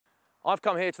I've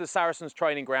come here to the Saracens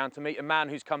training ground to meet a man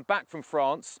who's come back from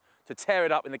France to tear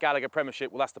it up in the Gallagher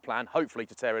Premiership. Well, that's the plan, hopefully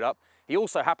to tear it up. He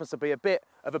also happens to be a bit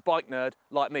of a bike nerd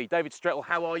like me. David Strettle,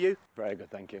 how are you? Very good,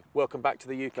 thank you. Welcome back to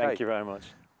the UK. Thank you very much.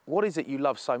 What is it you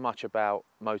love so much about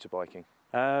motorbiking?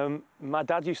 My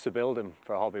dad used to build them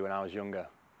for a hobby when I was younger,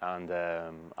 and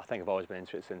I think I've always been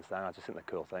into it since then. I just think they're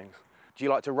cool things. Do you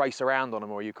like to race around on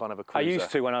them, or are you kind of a cruiser? I used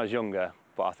to when I was younger,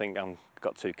 but I think I've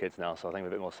got 2 kids now, so I think I'm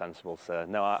a bit more sensible. So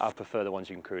no, I prefer the ones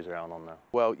you can cruise around on now.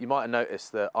 Well, you might have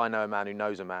noticed that I know a man who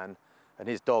knows a man, and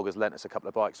his dog has lent us a couple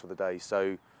of bikes for the day.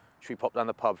 So should we pop down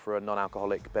the pub for a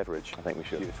non-alcoholic beverage? I think we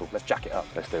should. Beautiful. Let's jack it up.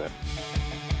 Let's do it.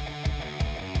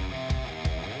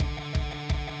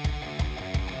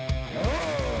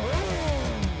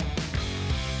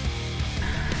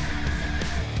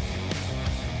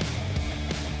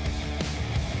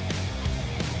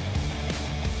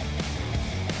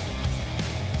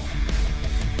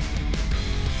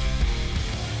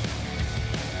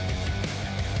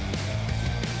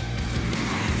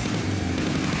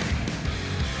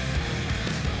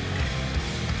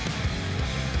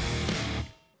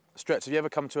 Stretch, have you ever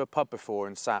come to a pub before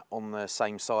and sat on the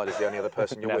same side as the only other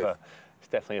person you're Never. with? It's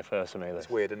definitely a first for me. It's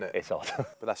weird, isn't it? It's odd.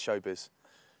 But that's showbiz. It's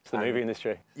the movie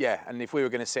industry. Yeah, and if we were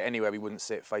going to sit anywhere, we wouldn't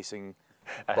sit facing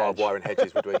barbed wire and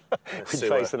hedges, would we? We'd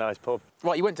face a nice pub.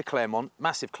 Right, you went to Claremont,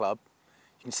 massive club.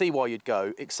 You can see why you'd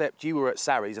go, except you were at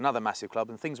Sarries, another massive club,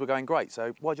 and things were going great.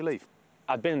 So why'd you leave?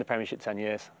 I'd been in the Premiership 10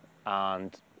 years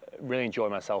and really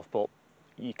enjoyed myself, but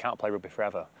you can't play rugby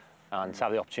forever. And to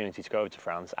have the opportunity to go over to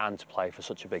France and to play for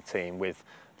such a big team with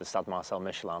the Stade Marcel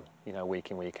Michelin, you know,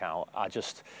 week in, week out,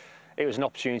 it was an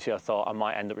opportunity I thought I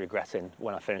might end up regretting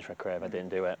when I finished my career if I didn't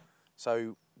do it.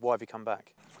 So why have you come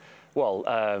back? Well,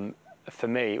 for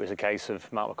me, it was a case of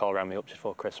Mark McCall rang me up just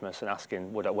before Christmas and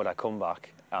asking would I come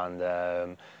back. And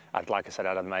like I said, I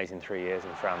had an amazing 3 years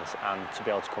in France, and to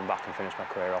be able to come back and finish my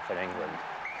career off in England,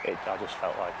 I just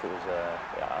felt like it was,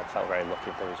 I felt very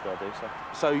lucky that I was able to do so.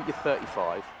 So you're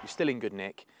 35, you're still in good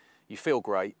nick, you feel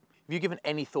great. Have you given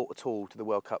any thought at all to the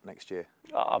World Cup next year?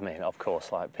 I mean, of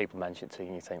course, like people mention it to you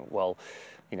and you think, well,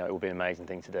 you know, it would be an amazing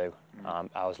thing to do.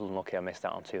 I was unlucky I missed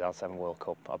out on 2007 World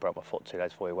Cup. I broke my foot 2 days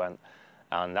before we went.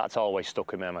 And that's always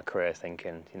stuck with me in my career,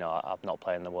 thinking, you know, I'm not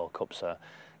playing the World Cup. So,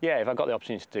 yeah, if I got the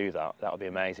opportunity to do that, that would be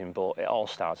amazing. But it all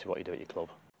starts with what you do at your club.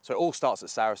 So it all starts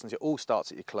at Saracens, it all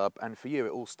starts at your club, and for you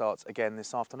it all starts again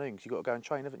this afternoon, because you've got to go and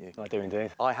train, haven't you? I do indeed.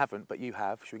 I haven't, but you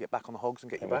have. Should we get back on the hogs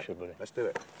and get you back? We should, buddy. Let's do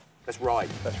it. Let's ride.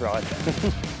 Let's ride.